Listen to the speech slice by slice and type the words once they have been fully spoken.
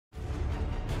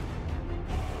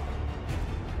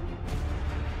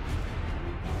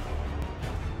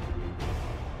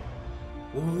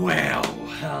Well,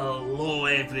 hello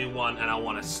everyone, and I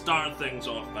want to start things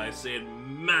off by saying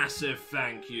massive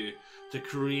thank you to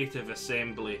Creative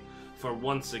Assembly for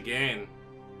once again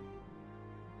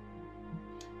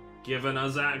giving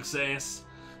us access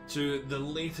to the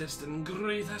latest and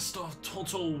greatest of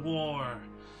Total War.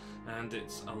 And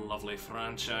it's a lovely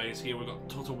franchise. Here we've got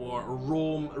Total War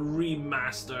Rome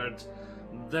Remastered.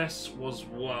 This was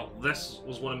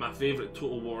one of my favourite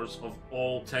Total Wars of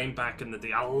all time back in the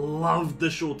day. I loved the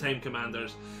Showtime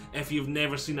Commanders. If you've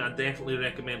never seen it, I definitely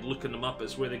recommend looking them up.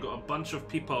 It's where they got a bunch of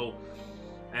people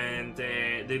and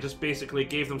they just basically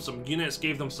gave them some units,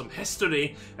 gave them some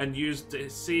history, and used the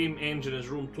same engine as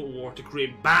Rome Total War to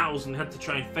create battles and had to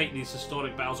try and fight these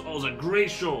historic battles. Oh, it was a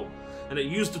great show. And it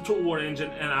used the Total War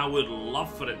engine, and I would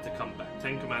love for it to come back.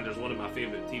 Tank Commander is one of my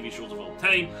favourite TV shows of all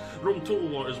time. Rome Total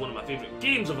War is one of my favourite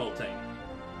games of all time.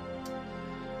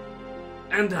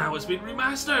 And now it's been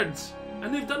remastered!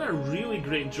 And they've done a really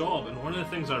great job, and one of the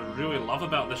things I really love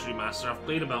about this remaster, I've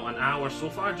played about an hour so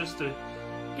far just to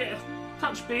get a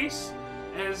touch base,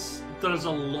 is there's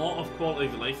a lot of quality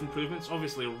of life improvements.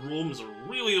 Obviously Rome's a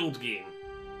really old game,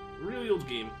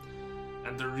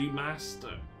 and the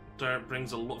remaster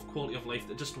brings a lot of quality of life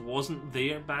that just wasn't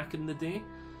there back in the day.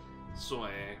 So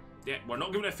yeah, we're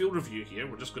not giving a field review here,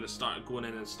 we're just going to start going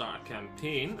in and start a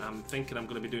campaign. I'm thinking I'm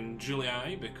going to be doing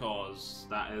Julli because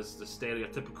that is the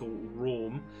stereotypical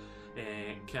Rome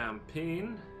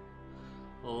campaign.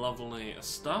 Lovely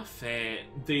stuff.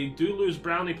 They do lose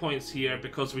brownie points here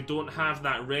because we don't have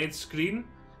that red screen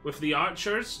with the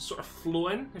archers sort of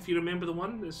flowing, if you remember the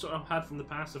one that sort of had from the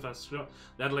past. If I screw up,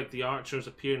 they had like the archers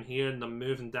appearing here and them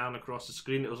moving down across the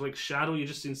screen. It was like shadow, you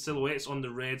just seen silhouettes on the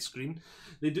red screen.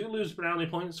 They do lose brownie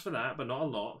points for that, but not a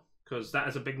lot, because that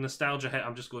is a big nostalgia hit.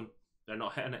 I'm just going, they're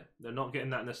not hitting it. They're not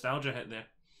getting that nostalgia hit there.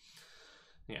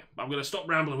 Yeah, but I'm going to stop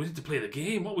rambling. We need to play the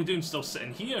game. What are we doing still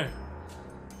sitting here?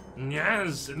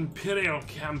 Yes, Imperial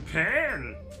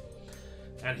Campaign!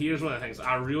 And here's one of the things,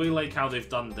 I really like how they've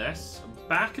done this.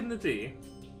 Back in the day,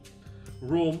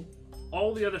 Rome,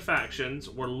 all the other factions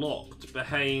were locked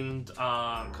behind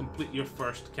complete your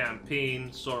first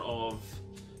campaign sort of...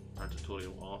 Turn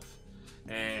tutorial off.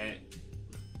 I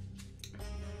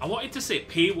wanted to say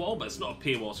paywall, but it's not a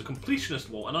paywall, it's a completionist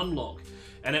wall, an unlock.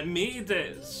 And it made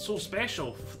it so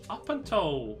special up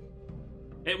until...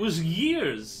 It was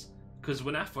years! Because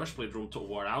when I first played Rome Total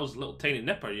War, I was a little tiny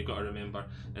nipper, you gotta remember.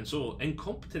 And so,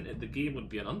 incompetent at the game would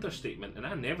be an understatement, and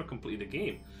I never completed the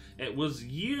game. It was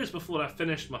years before I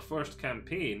finished my first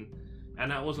campaign,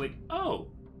 and I was like,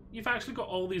 oh, you've actually got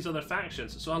all these other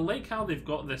factions. So I like how they've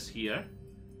got this here.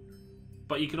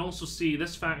 But you can also see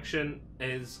this faction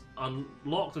is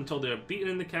unlocked until they're beaten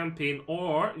in the campaign,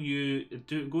 or you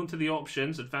go into the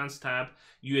options, advanced tab,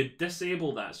 you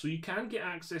disable that. So you can get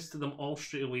access to them all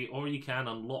straight away, or you can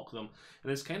unlock them.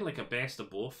 And it's kind of like a best of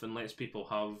both and lets people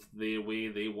have their way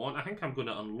they want. I think I'm going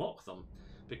to unlock them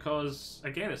because,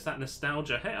 again, it's that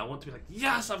nostalgia hit. I want to be like,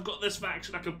 yes, I've got this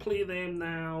faction, I can play them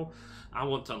now. I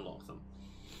want to unlock them.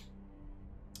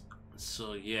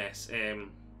 So yes,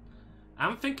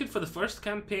 I'm thinking for the first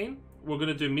campaign, we're going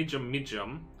to do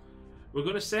medium. We're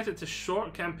going to set it to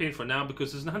short campaign for now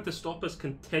because there's nothing to stop us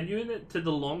continuing it to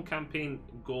the long campaign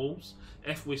goals,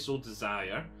 if we so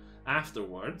desire,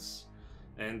 afterwards.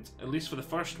 And at least for the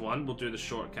first one, we'll do the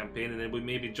short campaign, and then we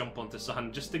maybe jump onto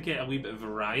something just to get a wee bit of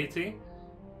variety.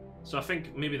 So I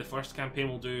think maybe the first campaign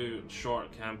we'll do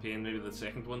short campaign, maybe the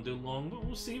second one do long, but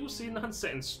we'll see, nothing's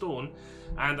set in stone.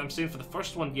 And I'm saying for the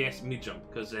first one, yes, medium,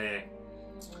 because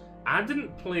I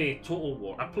didn't play Total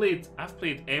War. I've played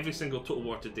every single Total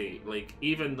War to date. Like,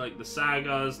 even like the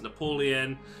sagas,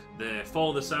 Napoleon, the Fall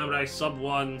of the Samurai sub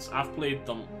ones, I've played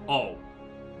them all.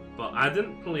 But I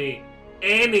didn't play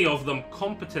any of them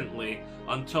competently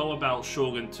until about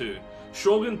Shogun 2.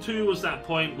 Shogun 2 was that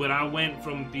point where I went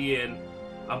from being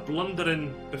a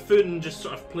blundering buffoon, just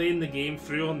sort of playing the game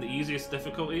through on the easiest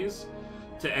difficulties,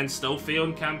 and still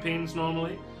failing campaigns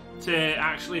normally, to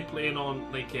actually playing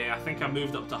on, like, I think I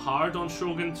moved up to hard on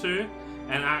Shogun 2,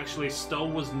 and actually still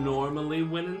was normally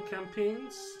winning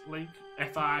campaigns. Like,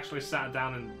 if I actually sat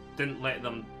down and didn't let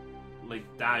them, like,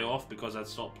 die off because I'd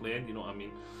stopped playing, you know what I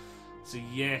mean? So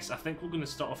yes, I think we're going to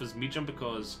start off as medium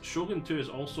because Shogun 2 is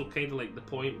also kind of like the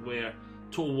point where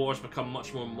Total War's become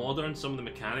much more modern, some of the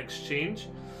mechanics change.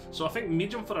 So I think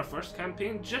medium for our first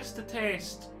campaign, just to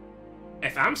test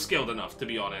if I'm skilled enough, to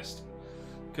be honest.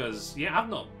 Because, yeah,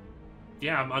 I'm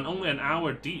only an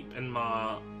hour deep in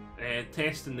my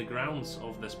testing the grounds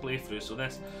of this playthrough. So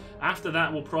after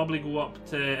that, we'll probably go up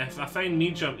to, if I find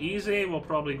medium easy, we'll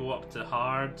probably go up to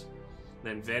hard,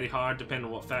 then very hard, depending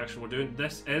on what faction we're doing.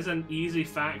 This is an easy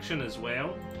faction as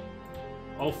well.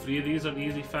 All three of these are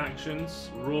easy factions.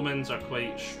 Romans are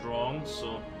quite strong,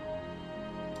 so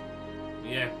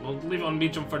yeah, we'll leave it on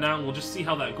medium for now and we'll just see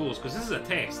how that goes, because this is a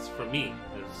test for me.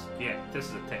 Yeah, this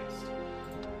is a test.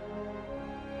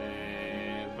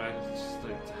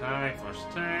 High first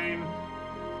time.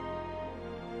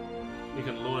 You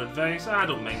can lower advice. I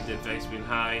don't mind the advice being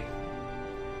high.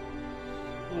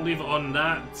 We'll leave it on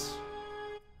that.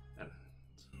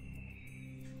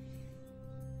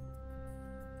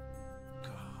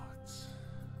 Gods.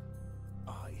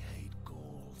 I hate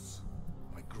Gauls.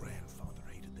 My grandfather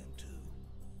hated them too.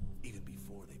 Even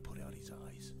before they put out his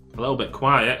eyes. A little bit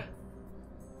quiet.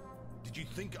 Did you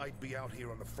think I'd be out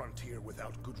here on the frontier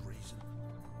without good reason?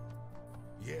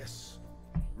 Yes,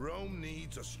 Rome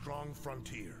needs a strong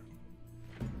frontier.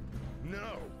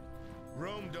 No,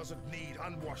 Rome doesn't need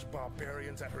unwashed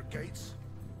barbarians at her gates.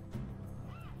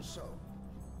 So,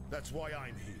 that's why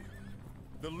I'm here,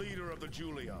 the leader of the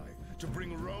Julii, to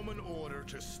bring Roman order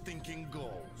to stinking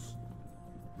Gauls.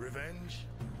 Revenge?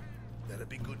 That'd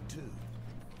be good too.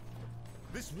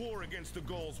 This war against the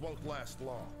Gauls won't last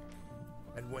long.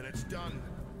 And when it's done,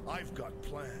 I've got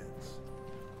plans.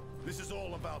 This is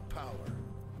all about power.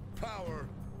 Power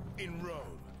in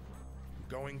Rome.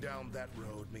 Going down that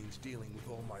road means dealing with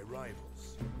all my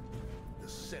rivals. The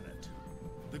Senate,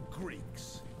 the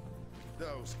Greeks,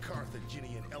 those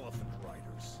Carthaginian elephant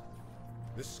riders,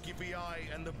 the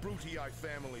Scipii and the Brutii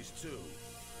families too.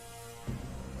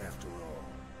 After all,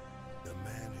 the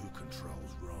man who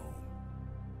controls Rome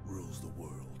rules the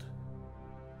world.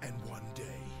 And one day,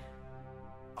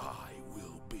 I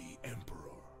will be emperor.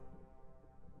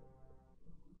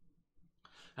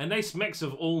 A nice mix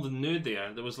of old and new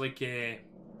there. There was like a...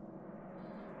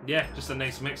 yeah, just a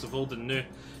nice mix of old and new.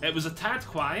 It was a tad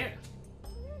quiet,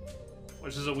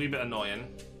 which is a wee bit annoying.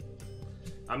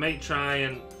 I might try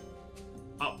and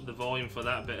up the volume for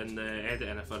that bit in the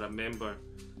editing if I remember.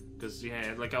 Because,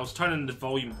 yeah, like I was turning the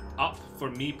volume up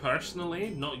for me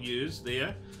personally, not used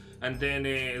there. And then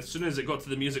as soon as it got to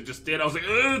the music just there, I was like,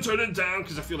 turn it down,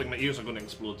 because I feel like my ears are going to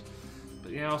explode.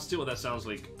 But yeah, I'll see what that sounds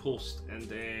like post. And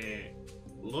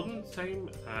loading time.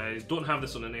 I don't have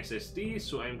this on an SSD,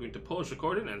 so I'm going to pause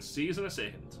recording and see you in a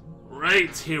second.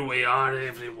 Right, here we are,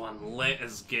 everyone. Let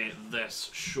us get this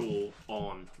show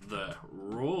on the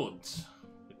road.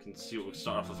 You can see we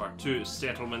start off with our two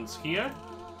settlements here.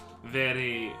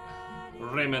 Very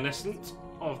reminiscent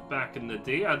of back in the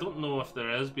day. I don't know if there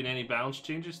has been any balance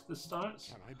changes to the starts.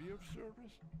 Can I be of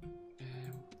service?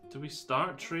 Do we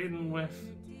start trading with...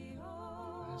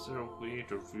 is there a way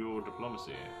to view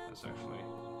diplomacy? That's actually...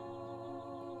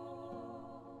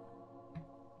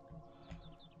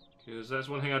 because that's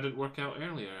one thing I didn't work out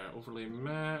earlier. Overlay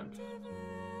map.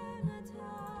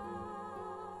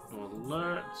 No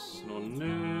alerts, no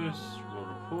news, no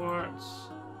reports.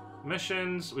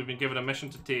 Missions. We've been given a mission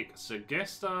to take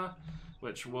Segesta,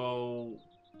 which will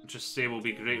just say will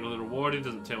be greatly rewarded,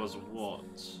 doesn't tell us what.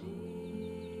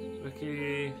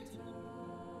 Okay.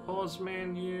 Pause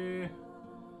menu.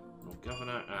 No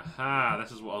governor. Aha,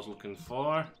 this is what I was looking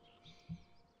for.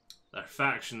 Their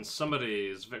faction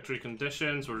summaries, victory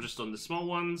conditions, we're just on the small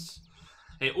ones.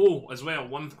 Oh, as well,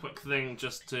 one quick thing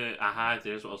just to... aha,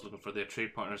 there's what I was looking for, their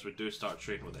trade partners. We do start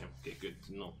trading with them. Okay, good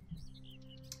to know.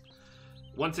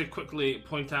 Want to quickly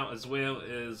point out as well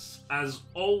is, as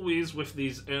always with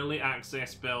these early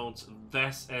access builds,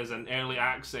 this is an early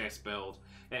access build.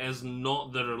 It is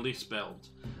not the release build.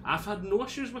 I've had no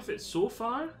issues with it so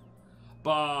far,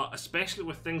 but especially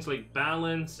with things like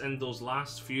balance and those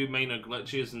last few minor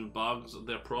glitches and bugs,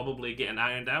 they're probably getting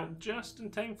ironed out just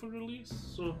in time for release.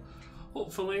 So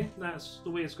hopefully that's the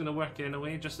way it's going to work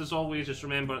anyway. Just as always, just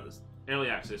remember it's early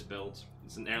access build.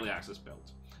 It's an early access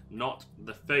build, not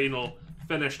the final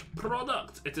finished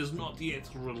product. It is not yet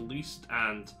released,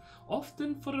 and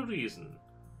often for a reason.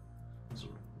 So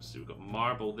let's see, we've got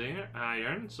marble there,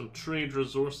 iron, some trade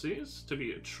resources to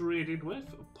be traded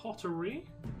with, pottery,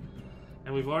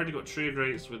 and we've already got trade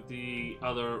rights with the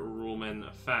other Roman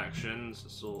factions,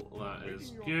 so that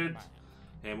is good.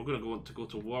 And we're going to go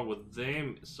to war with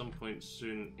them at some point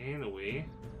soon anyway.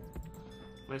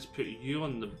 Let's put you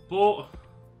on the boat.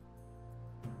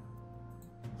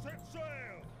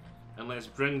 And let's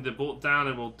bring the boat down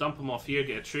and we'll dump them off here,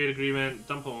 get a trade agreement,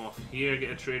 dump them off here,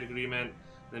 get a trade agreement,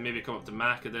 then maybe come up to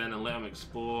Macedon and let them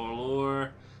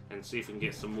explore and see if we can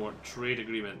get some more trade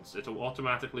agreements. It'll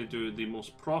automatically do the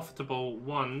most profitable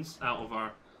ones out of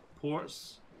our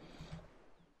ports.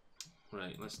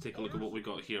 Right, let's take a look at what we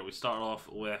got here. We start off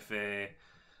with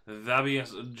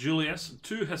Fabius Julius,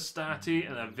 2 Hastati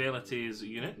and a Velites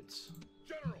unit.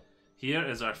 Here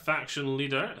is our faction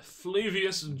leader,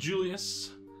 Flavius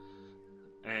Julius.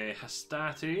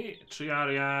 Hastati,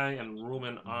 Triarii, and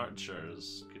Roman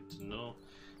archers. Good to know.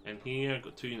 And here,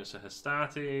 got 2 units of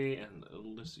Hastati and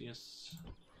Elysius.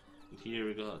 And here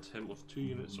we got him with 2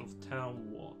 units of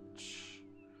Town Watch.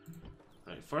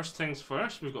 Right, first things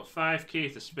first, we've got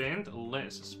 5k to spend.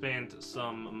 Let's spend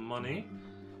some money.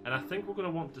 And I think we're going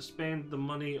to want to spend the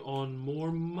money on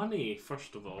more money,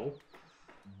 first of all.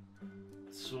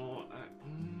 So,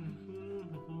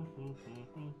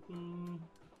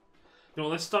 you know,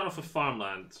 let's start off with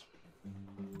farmland.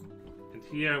 And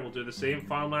here we'll do the same,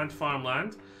 farmland,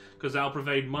 because that'll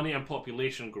provide money and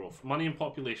population growth. Money and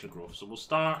population growth. So we'll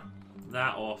start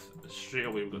that off straight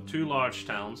away. We've got 2 large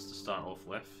towns to start off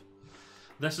with.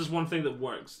 This is one thing that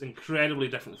works incredibly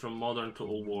different from modern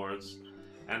Total Wars.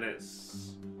 And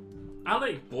it's... I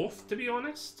like both, to be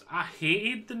honest. I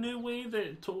hated the new way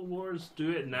that Total Wars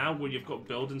do it now, where you've got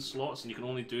building slots and you can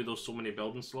only do those so many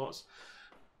building slots.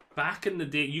 Back in the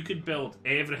day, you could build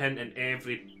everything in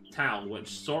every town, which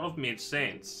sort of made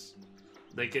sense.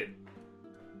 Like,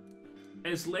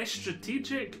 it's less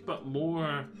strategic, but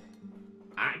more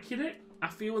accurate, I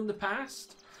feel, in the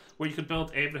past. Where you could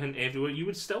build everything everywhere. You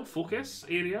would still focus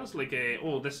areas, like,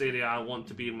 oh, this area I want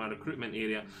to be my recruitment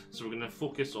area, so we're going to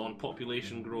focus on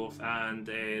population growth and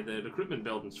the recruitment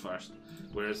buildings first.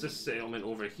 Whereas this settlement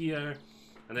over here,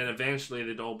 and then eventually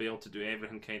they'd all be able to do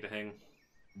everything kind of thing.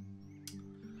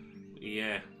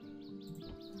 Yeah.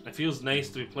 It feels nice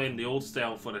to be playing the old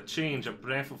style for a change, a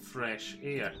breath of fresh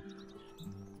air.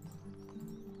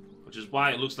 Which is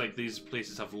why it looks like these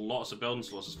places have lots of building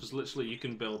slots, because literally you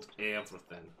can build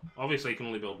everything. Obviously I can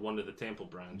only build one to the temple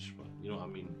branch, but you know what I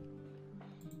mean.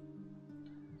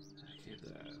 Okay,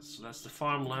 so that's the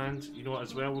farmland. You know what,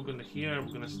 as well, we're going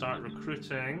to start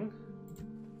recruiting.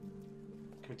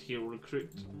 Come here, we'll recruit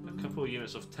a couple of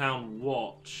units of Town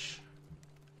Watch.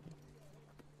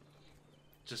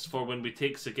 Just for when we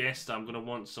take Segesta, I'm going to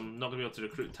want some, not going to be able to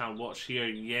recruit Town Watch here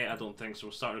yet, I don't think, so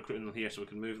we'll start recruiting them here so we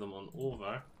can move them on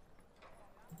over.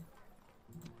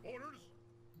 Orders!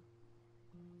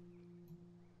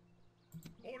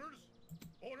 Orders!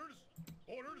 Orders!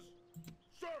 Orders!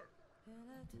 Sir!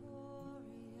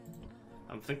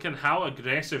 I'm thinking, how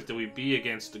aggressive do we be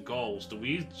against the Gauls? Do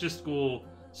we just go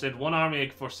send one army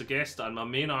for Segesta and my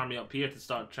main army up here to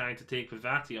start trying to take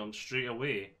Vivatium straight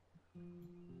away?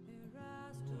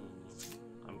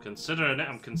 I'm considering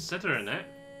it.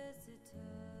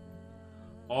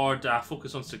 Or do I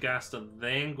focus on Segesta,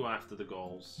 then go after the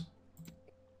Gauls?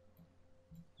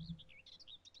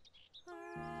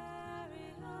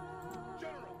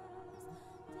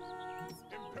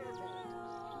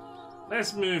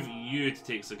 Let's move you to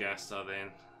take Segesta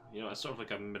then. You know, it's sort of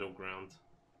like a middle ground.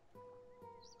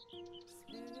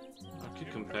 I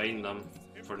could combine them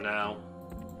for now.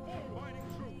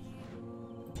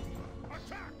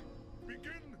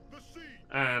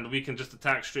 And we can just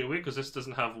attack straight away because this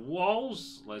doesn't have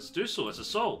walls. Let's do so. Let's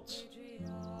assault.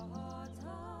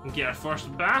 And get our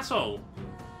first battle.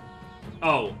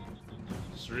 Oh.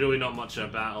 It's really not much of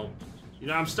a battle. You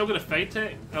know, I'm still going to fight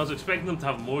it. I was expecting them to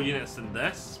have more units than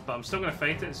this, but I'm still going to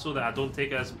fight it so that I don't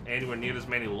take anywhere near as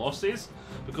many losses.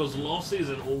 Because losses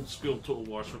in old school Total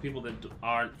Wars, for people that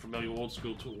aren't familiar with old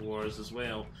school Total Wars as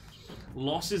well,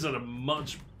 losses are a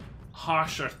much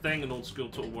harsher thing in old school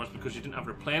Total Wars because you didn't have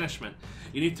replenishment.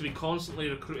 You need to be constantly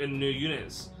recruiting new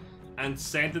units and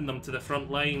sending them to the front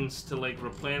lines to like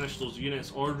replenish those units,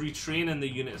 or retraining the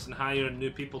units and hiring new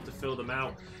people to fill them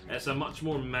out. It's a much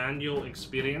more manual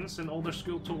experience in older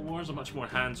school Total Wars, a much more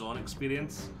hands-on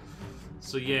experience.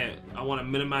 So yeah, I want to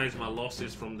minimize my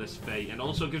losses from this fight, and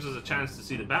also it gives us a chance to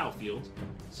see the battlefield.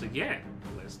 So yeah,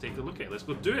 let's take a look at it. Let's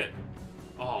go do it.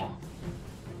 Oh,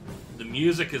 the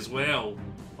music as well.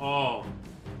 Oh.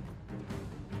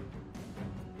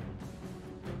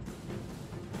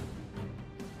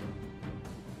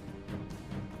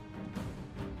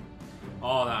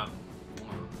 Oh, that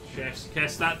chef's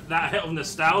kiss, that hit of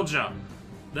nostalgia.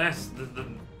 This,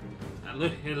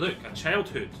 look, a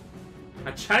childhood.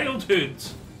 A childhood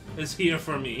is here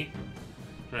for me.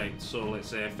 Right, so let's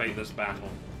fight this battle.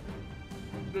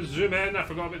 The zoom in, I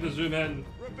forgot about the zoom in.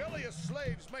 Rebellious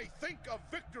slaves may think of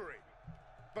victory,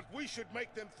 but we should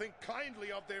make them think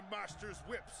kindly of their master's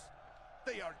whips.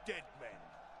 They are dead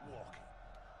men walking.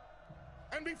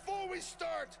 And before we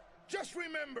start, just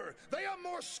remember, they are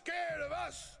more scared of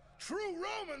us, true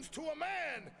Romans to a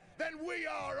man, than we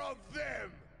are of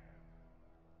them.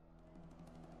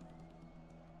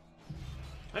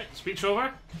 Right, speech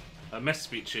over. I missed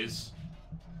speeches.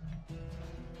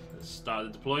 Let's start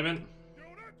the deployment.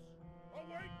 Units,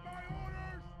 await my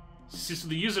orders. See, so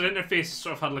the user interface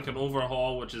sort of had like an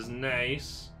overhaul, which is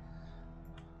nice.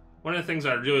 One of the things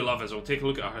I really love is we'll take a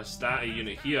look at our Hastati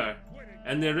unit here.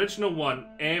 In the original one,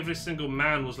 every single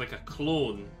man was like a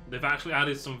clone. They've actually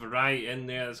added some variety in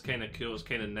there. That's kind of cool. It's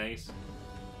kind of nice.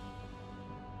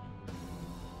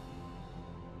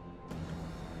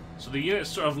 So the units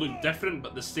sort of look different,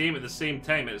 but the same at the same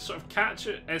time. It's sort of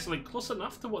it's like close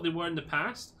enough to what they were in the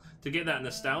past to get that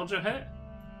nostalgia hit,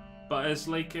 but it's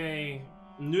like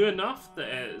new enough that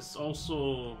it's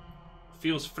also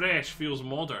feels fresh, feels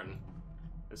modern.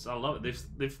 I love it.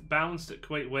 They've balanced it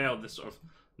quite well. This sort of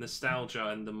nostalgia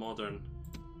and the modern.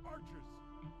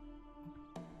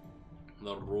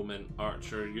 The Roman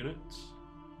archer units.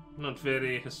 Not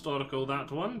very historical, that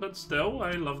one, but still,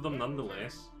 I love them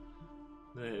nonetheless.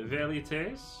 The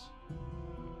Velites.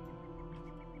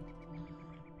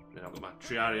 Then I've got my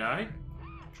Triarii.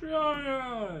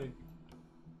 Triarii!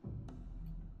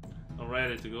 I'm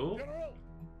ready to go.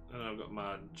 And I've got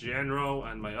my general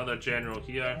and my other general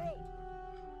here.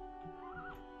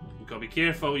 You've got to be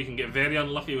careful, you can get very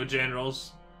unlucky with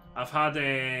generals. I've had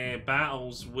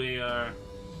battles where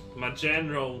my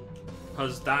general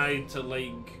has died to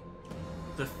like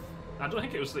I don't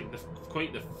think it was like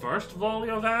quite the first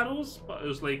volley of arrows, but it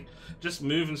was like just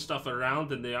moving stuff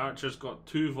around and the archers got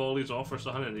 2 volleys off or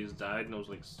something and he's died, and I was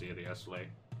like, seriously.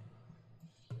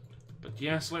 But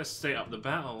yes, let's set up the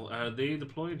battle. Are they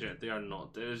deployed yet? They are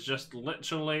not. It is just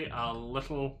literally a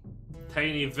little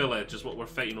tiny village is what we're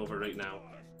fighting over right now.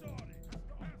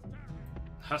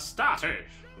 Hastati!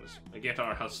 Let's get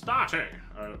our Hastati,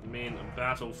 our main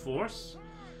battle force.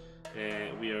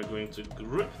 We are going to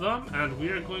group them, and we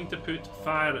are going to put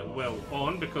fire at will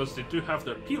on because they do have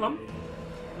their pilum,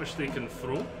 which they can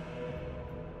throw.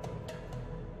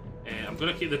 I'm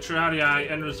going to keep the Triarii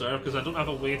in reserve because I don't have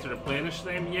a way to replenish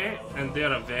them yet, and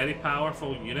they're a very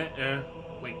powerful unit,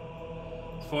 like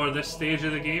for this stage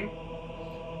of the game.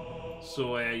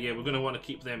 So yeah, we're going to want to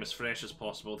keep them as fresh as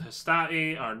possible. The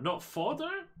Hastati are not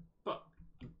fodder, but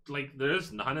like there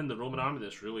is none in the Roman army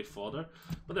that's really fodder,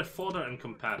 but they're fodder in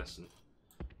comparison.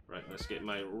 Right, let's get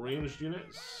my ranged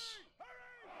units.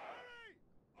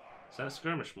 Is that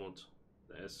skirmish mode?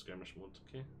 That is skirmish mode,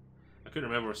 okay. I couldn't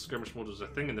remember if skirmish mode was a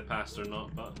thing in the past or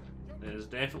not, but it is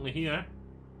definitely here.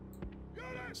 Right,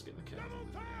 let's get the cavalry.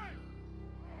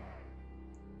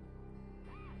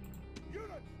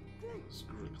 Let's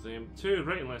group them too.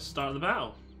 Right, and let's start the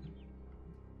battle.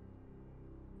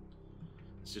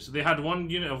 So they had one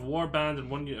unit of warband and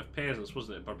one unit of peasants,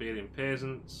 wasn't it? Barbarian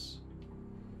peasants.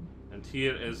 And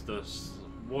here is the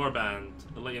warband,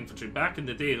 the light infantry. Back in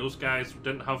the day, those guys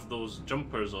didn't have those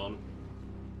jumpers on.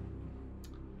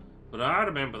 But I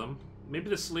remember them. Maybe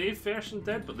the slave version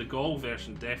did, but the Gaul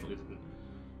version definitely didn't.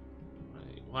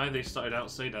 Right. Why they started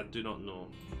outside, I do not know.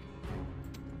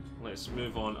 Let's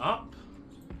move on up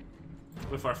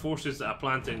with our forces that I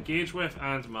plan to engage with,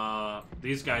 and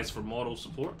these guys for moral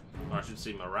support, or I should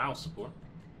say morale support.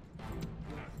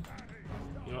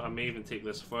 You know, I may even take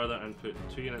this further and put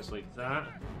 2 units like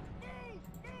that.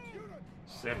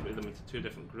 Separate them into 2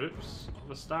 different groups of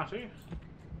Hastati.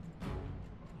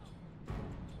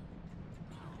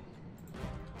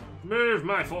 Move,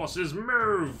 my forces,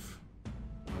 move!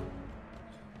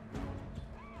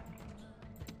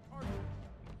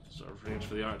 Sort of range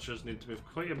for the archers need to move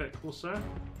quite a bit closer.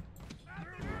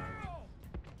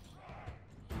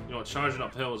 You know, charging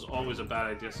uphill is always a bad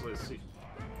idea, so let's see.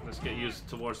 Let's get used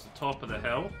towards the top of the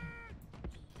hill.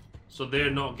 So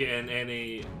they're not getting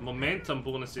any momentum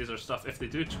bonuses or stuff if they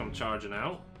do come charging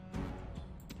out.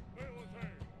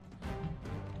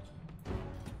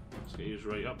 Let's get used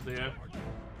right up there.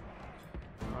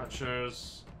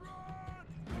 Archers.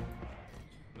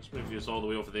 Let's move these all the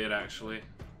way over there actually.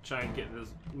 Try and get the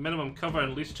minimum cover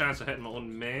and least chance of hitting my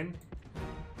own men.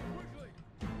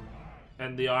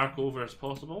 And the arc over as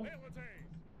possible.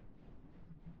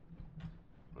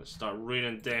 Let's start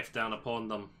raining death down upon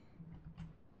them.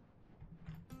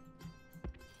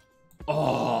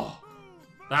 Oh!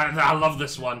 I love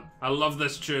this one. I love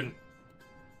this tune.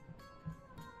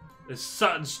 It's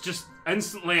such, just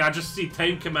instantly I just see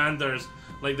time commanders,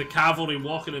 like the cavalry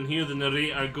walking and hear the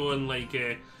narrator going like,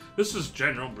 this is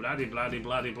General bloody bloody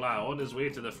bloody blah on his way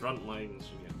to the front lines.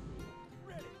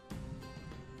 Yeah.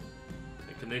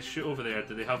 Can they shoot over there?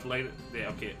 Do they have line?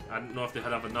 Okay, I don't know if they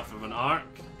have enough of an arc.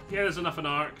 Yeah, there's enough of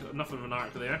an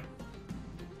arc there.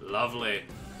 Lovely.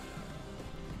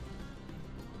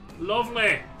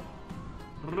 Lovely!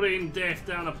 Rain death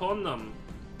down upon them.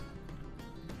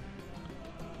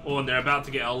 Oh, and they're about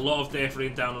to get a lot of death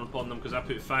rain down upon them because I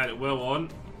put fire at will on.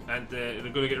 And they're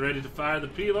going to get ready to fire the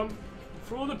pilum.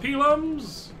 Throw the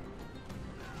pilums!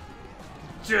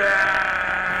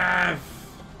 Death!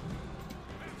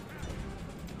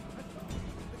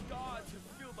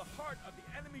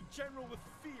 general with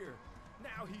fear.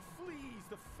 Now he flees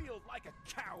the field like a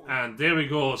coward. And there we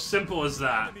go, simple as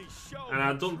that. And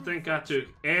I don't think I took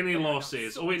any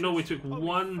losses. Oh wait, no, we took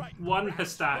one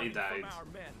Hastati died.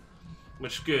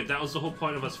 Which good, that was the whole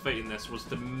point of us fighting this, was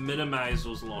to minimize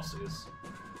those losses.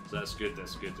 So that's good,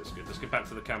 that's good, that's good. Let's get back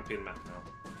to the campaign map now.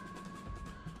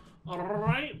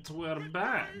 Alright, we're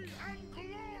back.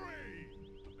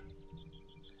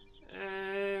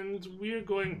 And we're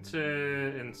going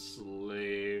to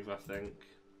enslave, I think.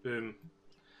 Boom.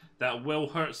 That will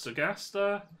hurt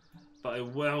Sagasta, but it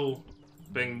will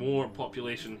bring more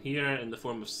population here in the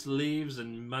form of slaves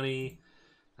and money,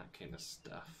 that kind of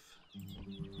stuff.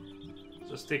 So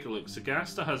let's take a look.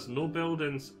 Sagasta has no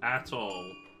buildings at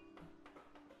all.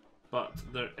 But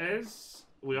there is...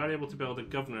 We are able to build a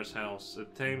governor's house.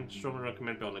 At the time, strongly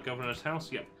recommend building a governor's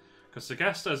house. Yep. Because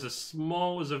Sagasta is as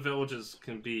small as a village as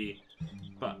can be.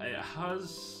 But it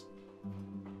has...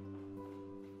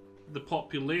 the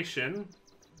population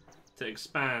to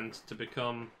expand to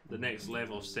become the next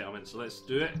level of settlement. So let's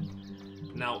do it.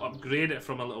 Now upgrade it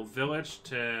from a little village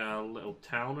to a little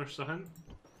town or something.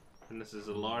 And this is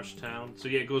a large town. So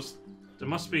yeah, it goes... There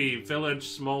must be village,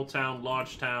 small town,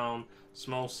 large town,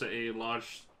 small city,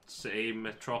 large city,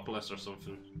 metropolis or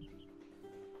something.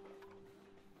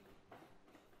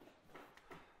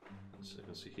 So you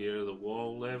can see here the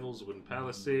wall levels, wooden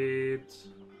palisade.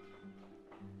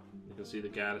 You can see the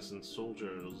garrison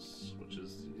soldiers, which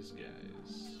is these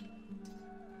guys.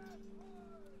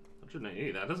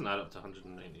 198, that doesn't add up to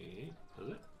 198, does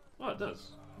it? Oh, it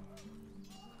does.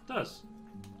 It does.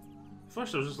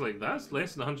 First I was just like, that's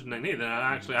less than 198, then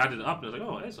I actually added it up and I was like,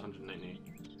 oh, it is 198.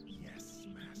 Yes,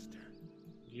 master.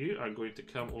 You are going to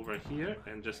come over here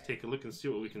and just take a look and see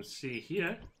what we can see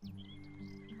here.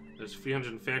 There's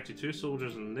 332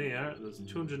 soldiers in there, there's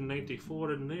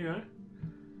 294 in there.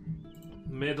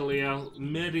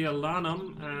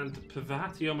 Mediolanum and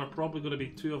Pavatium are probably going to be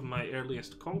two of my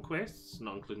earliest conquests,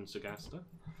 not including Sagasta.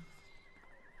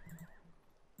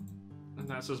 And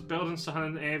that's us building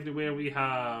something everywhere. We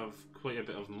have quite a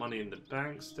bit of money in the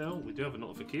bank still. We do have a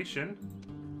notification.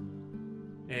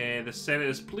 The Senate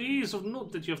is pleased of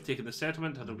note that you have taken the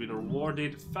settlement and have been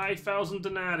rewarded 5,000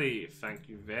 denarii. Thank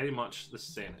you very much, the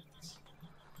Senate.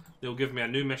 They'll give me a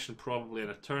new mission probably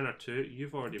in a turn or two.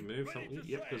 You've already moved, haven't you?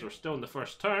 Yep, because we're still in the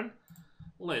first turn.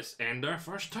 Let's end our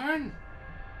first turn.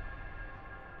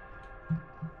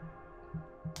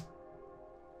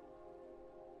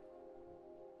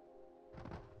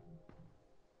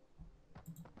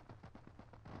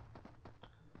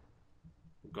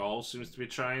 Gaul seems to be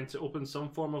trying to open some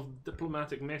form of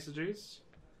diplomatic messages.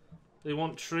 They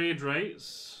want trade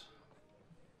rights.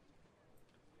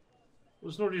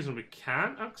 There's no reason we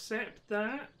can't accept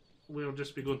that. We'll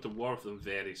just be going to war with them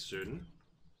very soon.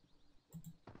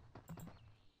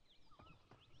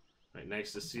 Right,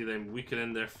 nice to see them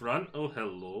weakening their front. Oh,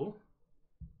 hello.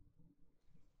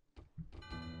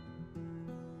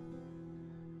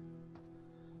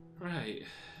 Right.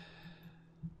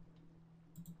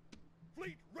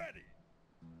 Fleet ready.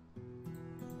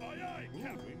 Aye, aye,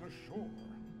 Captain. Ashore.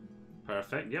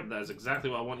 Perfect. Yep, that is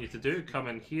exactly what I want you to do. Come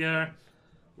in here.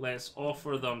 Let's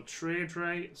offer them trade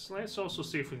rights. Let's also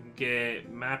see if we can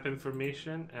get map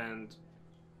information and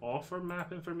offer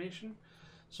map information.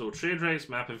 So trade rights,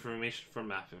 map information for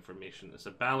map information. It's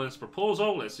a balanced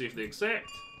proposal. Let's see if they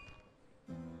accept.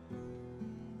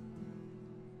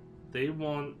 They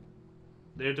want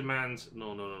their demands.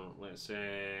 No. Let's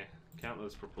cancel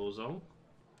this proposal.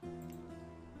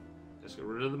 Let's get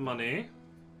rid of the money.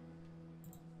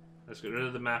 Let's get rid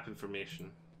of the map information.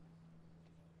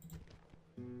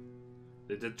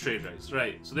 They did trade rights.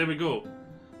 Right, so there we go.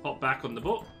 Hop back on the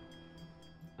boat.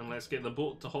 And let's get the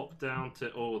boat to hop down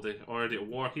to... Oh, they're already at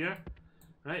war here.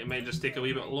 Right, it might just take a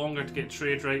wee bit longer to get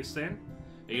trade rights then.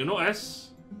 And you'll notice...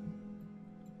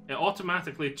 it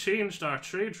automatically changed our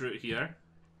trade route here.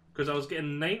 Because I was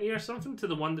getting 90 or something to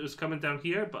the one that was coming down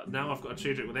here. But now I've got a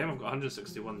trade route with them. I've got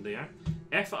 161 there.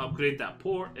 If I upgrade that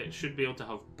port, it should be able to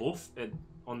have both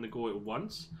on the go at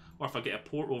once. Or if I get a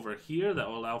port over here, that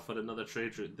will allow for another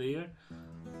trade route there.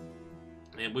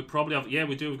 And we probably have, yeah,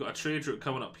 we do. We've got a trade route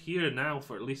coming up here now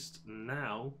for at least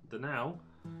now,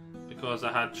 because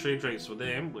I had trade rights with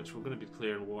them, which we're going to be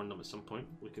clearing war on them at some point.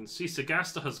 We can see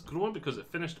Sagasta has grown because it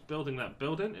finished building that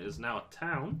building. It is now a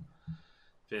town.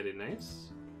 Very nice.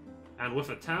 And with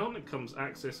a town, it comes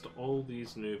access to all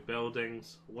these new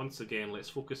buildings. Once again, let's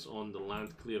focus on the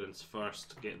land clearance first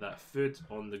to get that food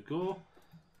on the go.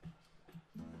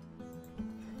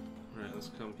 Right,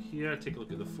 let's come here, take a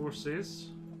look at the forces.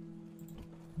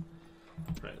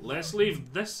 Right, let's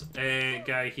leave this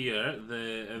guy here,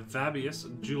 the Fabius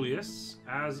Julius,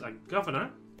 as a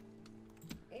governor.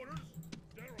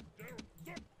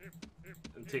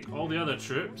 And take all the other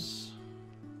troops.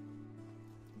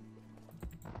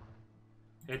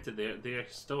 Head to there. They're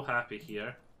still happy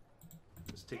here.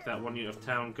 Let's take that one unit of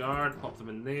town guard, pop them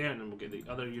in there, and then we'll get the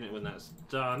other unit when that's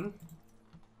done.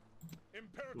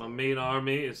 My main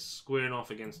army is squaring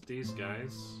off against these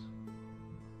guys.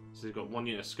 So they've got one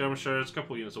unit of skirmishers, a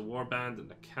couple units of warband, and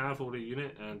a cavalry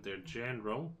unit, and their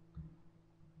general.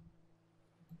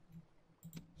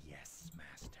 Yes,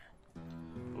 master.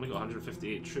 Only got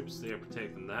 158 troops there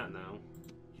protecting that now.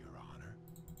 Your honor.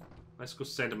 Let's go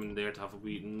send them in there to have a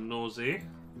wee nosy.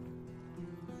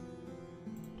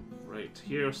 Right,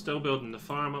 here, still building the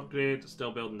farm upgrade,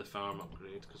 still building the farm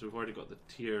upgrade, because we've already got the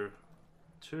tier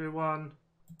 2 one.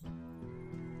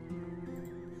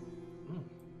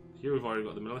 Here we've already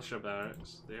got the militia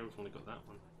barracks. There we've only got that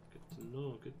one. Good to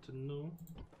know, good to know.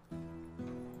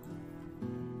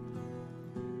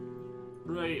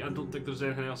 Right, I don't think there's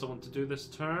anything else I want to do this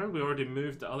turn. We already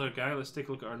moved the other guy. Let's take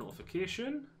a look at our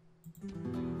notification.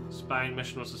 Spying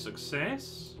mission was a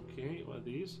success. Okay, what are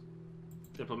these?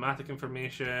 Diplomatic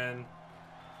information.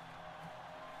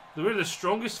 We're the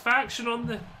strongest faction on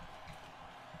the...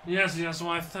 Yes, yes,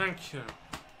 why thank you.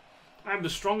 I'm the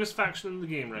strongest faction in the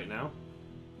game right now.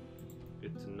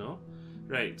 Good to know.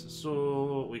 Right,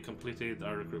 so we completed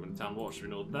our recruitment town watch, we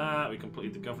know that. We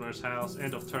completed the governor's house,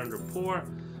 end of turn report.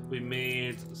 We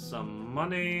made some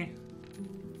money.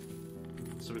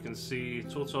 So we can see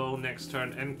total next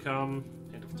turn income,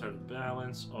 end of turn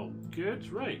balance. Oh,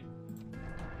 good, right.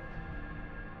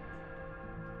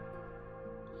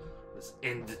 Let's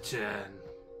end the turn.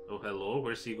 Oh, hello,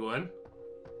 where's he going?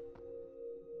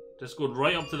 Just going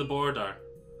right up to the border.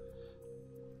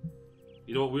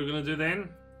 You know what we're gonna do then?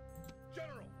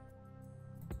 General,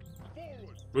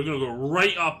 forward. We're gonna go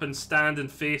right up and stand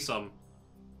and face him.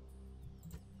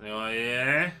 Oh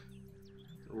yeah?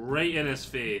 Right in his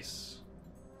face.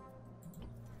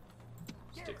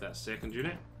 Let's take that second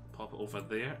unit. Pop it over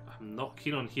there. I'm not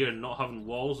keen on here not having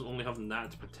walls and only having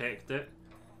that to protect it.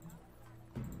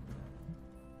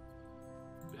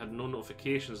 We had no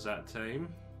notifications that time.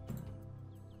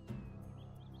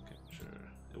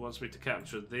 It wants me to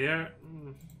capture there.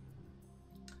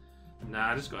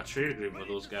 Nah, I just got a trade agreement with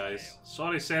those guys.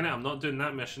 Sorry, Senate, I'm not doing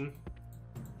that mission.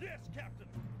 Yes, Captain.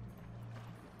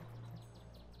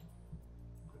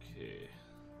 Okay.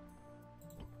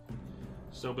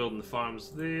 Still building the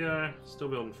farms there. Still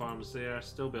building farms there.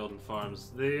 Still building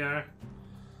farms there.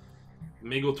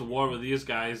 May go to war with these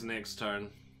guys next turn.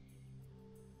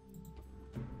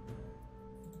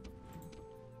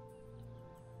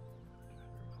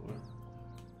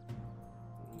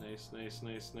 Nice,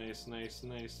 nice, nice, nice,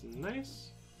 nice,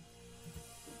 nice.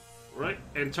 Right,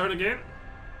 and turn again.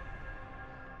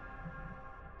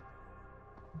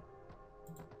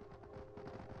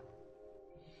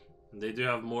 They do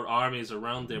have more armies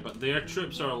around there, but their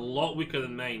troops are a lot weaker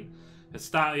than mine.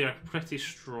 Hastati are pretty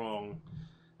strong.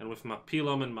 And with my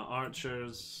Pilum and my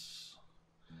archers,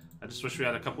 I just wish we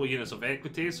had a couple of units of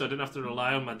equity so I didn't have to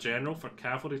rely on my general for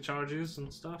cavalry charges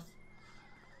and stuff.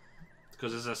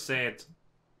 Because as I said,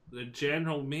 the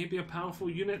general may be a powerful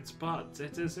unit, but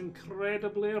it is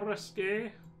incredibly risky.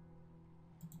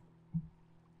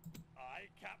 Aye,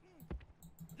 Captain.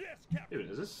 Yes, Captain.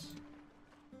 Who is this?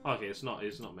 Okay, it's not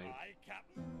mine. Aye,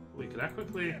 Captain. Wait, can I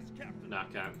quickly? Yes, Captain. Nah, I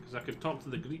can't, because I could talk to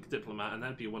the Greek diplomat and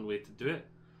that'd be one way to do it.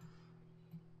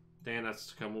 Then that's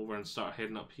to come over and start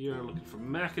heading up here, looking for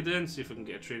Macedon, see if we can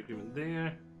get a trade agreement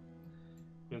there.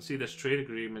 You can see this trade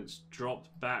agreement's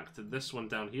dropped back to this one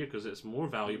down here because it's more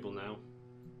valuable now.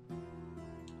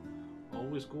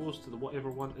 Always goes to the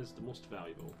whatever one is the most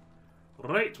valuable.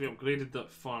 Right, we upgraded that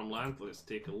farmland. Let's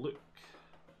take a look.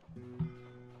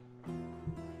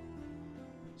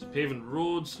 It's paving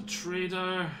roads,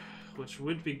 trader, which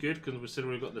would be good because we said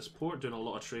we've got this port doing a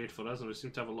lot of trade for us, and we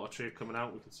seem to have a lot of trade coming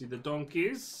out. We can see the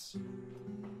donkeys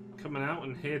coming out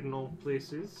and heading all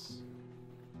places.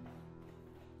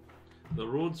 The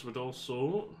roads would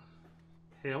also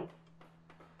help.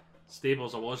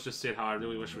 Stables, I was just saying how I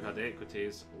really wish we had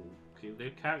equities. Okay,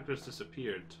 their characters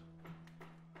disappeared.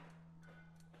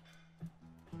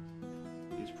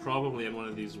 He's probably in one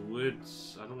of these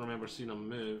woods. I don't remember seeing him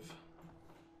move.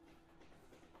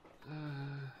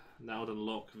 Now to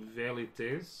unlock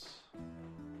Velites.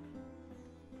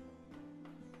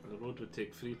 The road would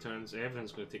take 3 turns.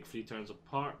 Everything's going to take 3 turns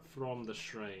apart from the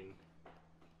shrine.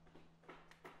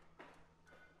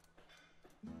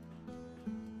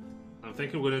 I'm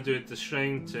thinking we're going to do the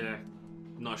shrine to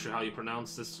not sure how you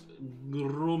pronounce this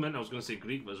Roman, I was going to say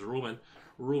Greek, but it's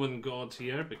Roman god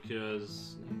here,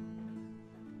 because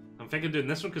I'm thinking doing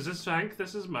this one, because I think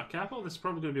this is my capital. This is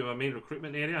probably going to be my main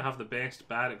recruitment area. I have the best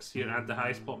barracks here and the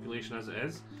highest population as it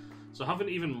is. So having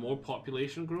even more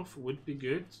population growth would be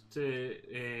good to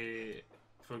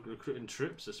for recruiting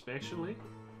troops, especially.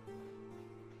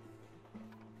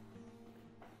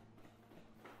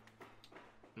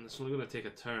 And it's only going to take a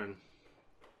turn.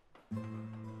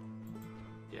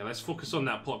 Yeah, let's focus on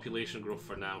that population growth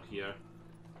for now here.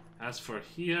 As for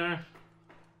here,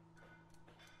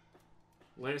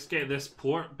 let's get this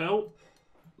port built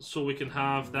so we can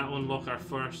have that unlock our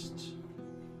first.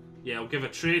 Yeah, I'll give a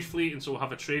trade fleet, and so we'll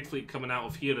have a trade fleet coming out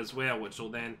of here as well, which will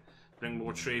then bring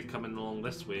more trade coming along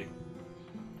this way.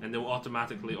 And they'll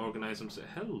automatically organize themselves.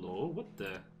 Hello, what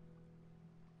the?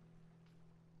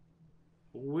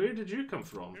 Where did you come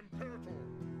from? Imperator,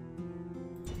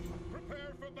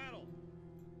 prepare for battle.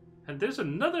 And there's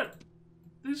another.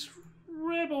 These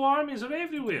rebel armies are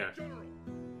everywhere. General.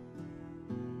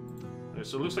 Right,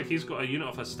 so it looks like he's got a unit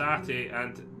of Hastati,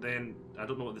 and then I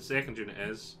don't know what the second unit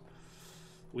is.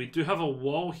 We do have a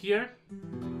wall here,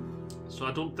 so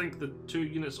I don't think the 2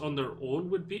 units on their own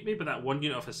would beat me, but that 1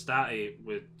 unit of Hastati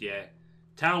would, yeah.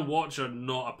 Town Watcher,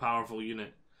 not a powerful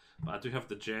unit, but I do have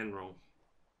the General.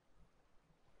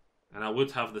 And I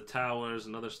would have the towers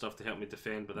and other stuff to help me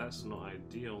defend, but that's not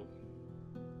ideal.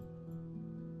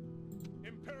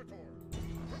 Imperator,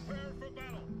 prepare for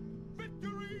battle.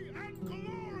 Victory and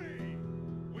glory.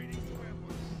 Waiting to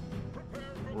ambush.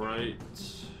 Prepare for Right.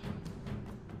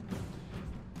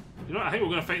 You know what, I think we're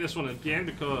going to fight this one again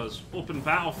because open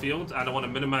battlefield and I want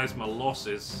to minimize my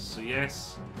losses. So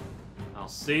yes, I'll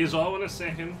say it all in a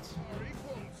second. our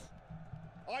equals.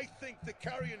 I think the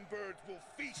carrion birds will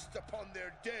feast upon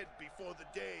their dead before the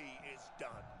day is done.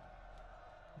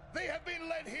 They have been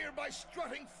led here by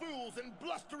strutting fools and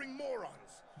blustering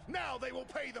morons. Now they will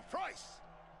pay the price.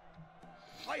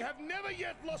 I have never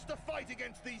yet lost a fight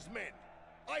against these men.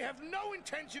 I have no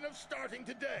intention of starting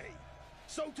today.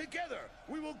 So together,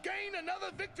 we will gain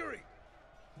another victory.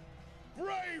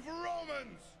 Brave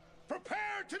Romans,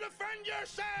 prepare to defend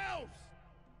yourselves!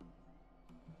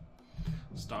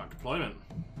 Start deployment.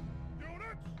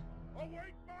 Units,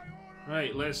 await my orders!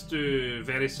 Right, let's do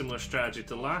very similar strategy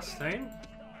to last time.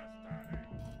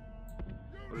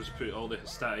 We'll just put all the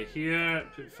Hastati here,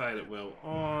 put fire at will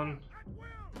on.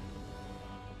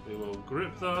 We will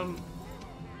group them.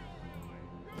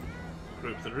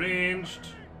 Group the ranged.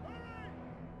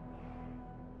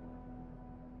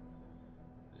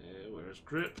 Where's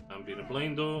group? I'm being a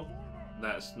blindo.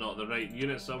 That's not the right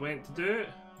units I went to do.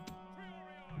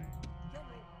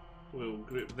 We'll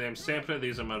group them separate.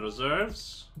 These are my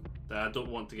reserves that I don't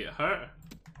want to get hurt.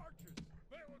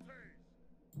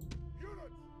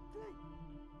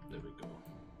 There we go.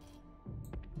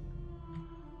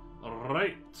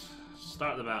 Alright,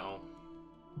 start the battle.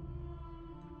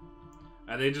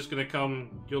 Are they just going to come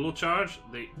YOLO charge?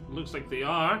 They looks like they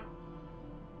are.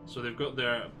 So they've got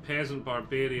their peasant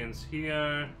barbarians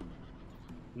here.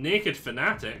 Naked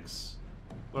fanatics.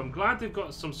 Well, I'm glad they've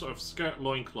got some sort of skirt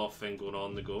loincloth thing going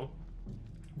on the go.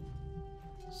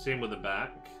 Same with the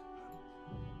back.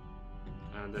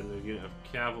 And then the unit of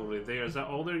cavalry there. Is that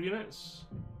all their units?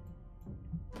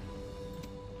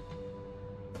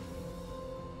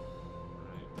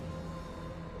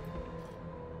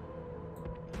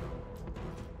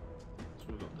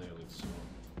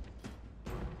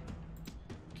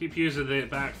 Keep using the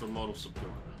back for model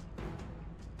support.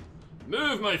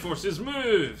 Move, my forces,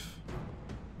 move!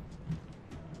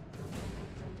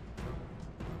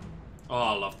 Oh,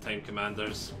 I love time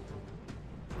commanders.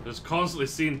 Just constantly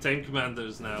seeing time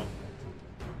commanders now.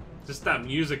 Just that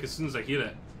music as soon as I hear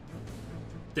it.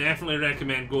 Definitely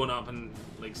recommend going up and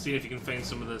like seeing if you can find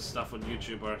some of this stuff on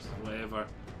YouTube or whatever.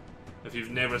 If you've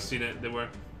never seen it, they were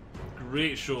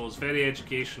great shows, very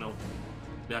educational.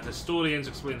 They had historians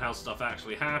explain how stuff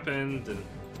actually happened and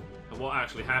what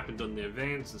actually happened on the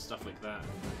events and stuff like that.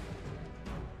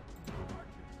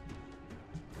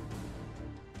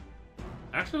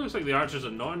 Actually looks like the archers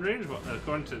are not in range, but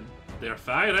according to their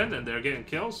firing and they're getting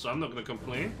kills, so I'm not going to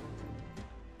complain.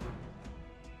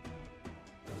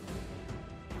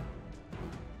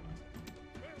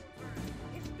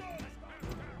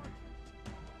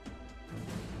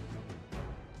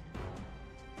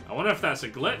 I wonder if that's a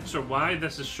glitch or why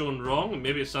this is shown wrong.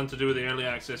 Maybe it's something to do with the early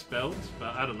access build,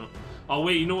 but I don't know. Oh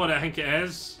wait, you know what I think it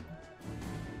is?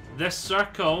 This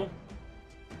circle...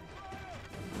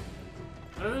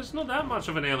 there's not that much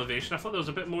of an elevation. I thought there was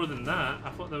a bit more than that. I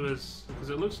thought there was... because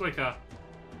it looks like a...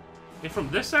 yeah, from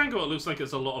this angle it looks like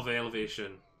it's a lot of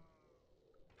elevation.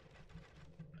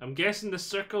 I'm guessing the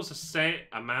circle's a set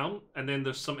amount, and then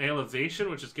there's some elevation,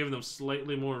 which is giving them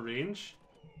slightly more range.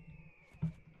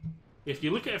 If you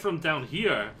look at it from down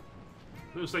here,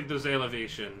 looks like there's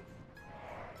elevation.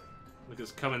 Like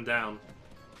it's coming down.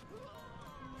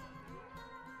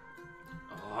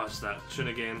 Oh, it's that tune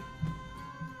again.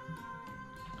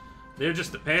 They're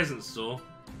just the peasants, though,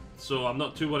 so I'm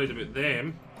not too worried about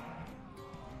them.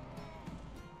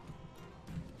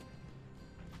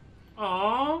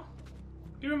 Aww,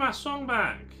 give me my song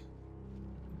back.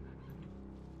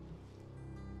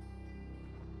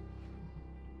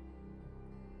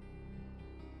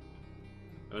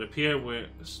 It would appear we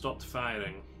stopped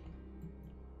firing.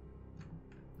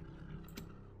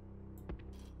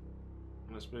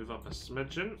 Let's move up a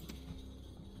smidgen.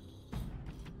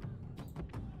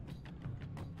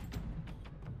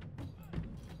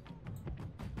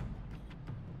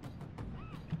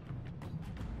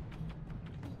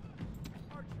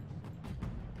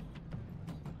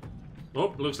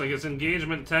 Oh, looks like it's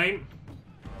engagement time.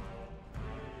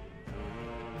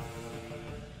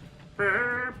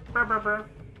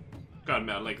 God,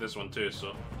 man, I like this one too,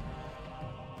 so.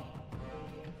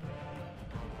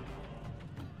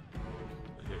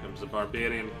 Here comes the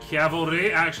barbarian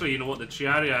cavalry. Actually, you know what? The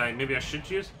Chiarii, maybe I should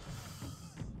use.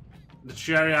 The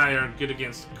Chiarii are good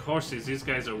against horses. These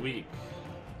guys are weak.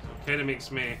 So it kind of makes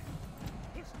me.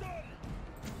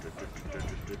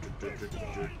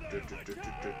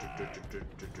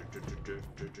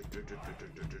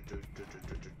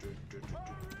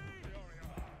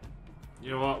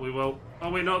 You know what? We will.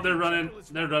 Oh wait, no, they're running.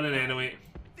 They're running anyway.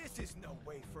 This is no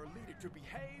way for a leader to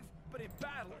behave, but in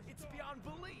battle, it's beyond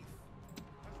belief.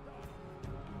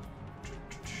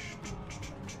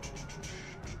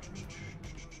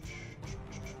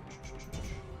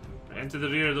 Into the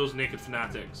rear of those naked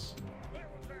fanatics.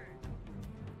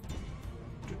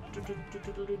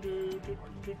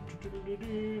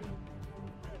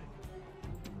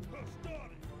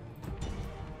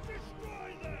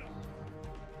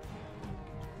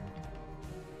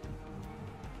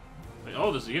 Wait,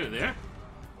 oh, there's a unit there.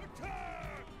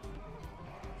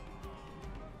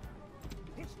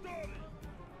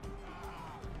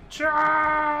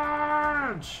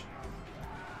 Charge!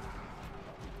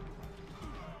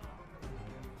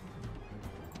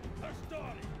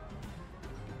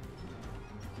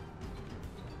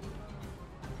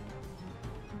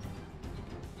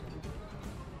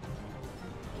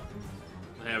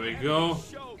 There we go.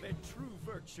 Show their true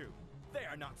virtue. They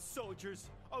are not soldiers,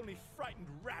 only frightened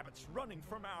rabbits running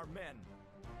from our men.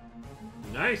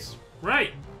 Nice.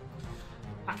 Right.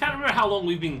 I can't remember how long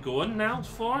we've been going now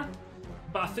for,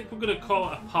 but I think we're going to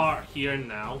call it a part here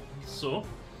now. So,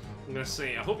 I'm going to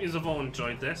say, I hope you have all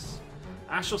enjoyed this.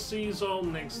 I shall see you all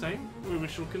next time, where we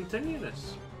shall continue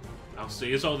this. I'll see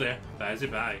you all there. Bye-bye.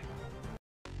 Bye.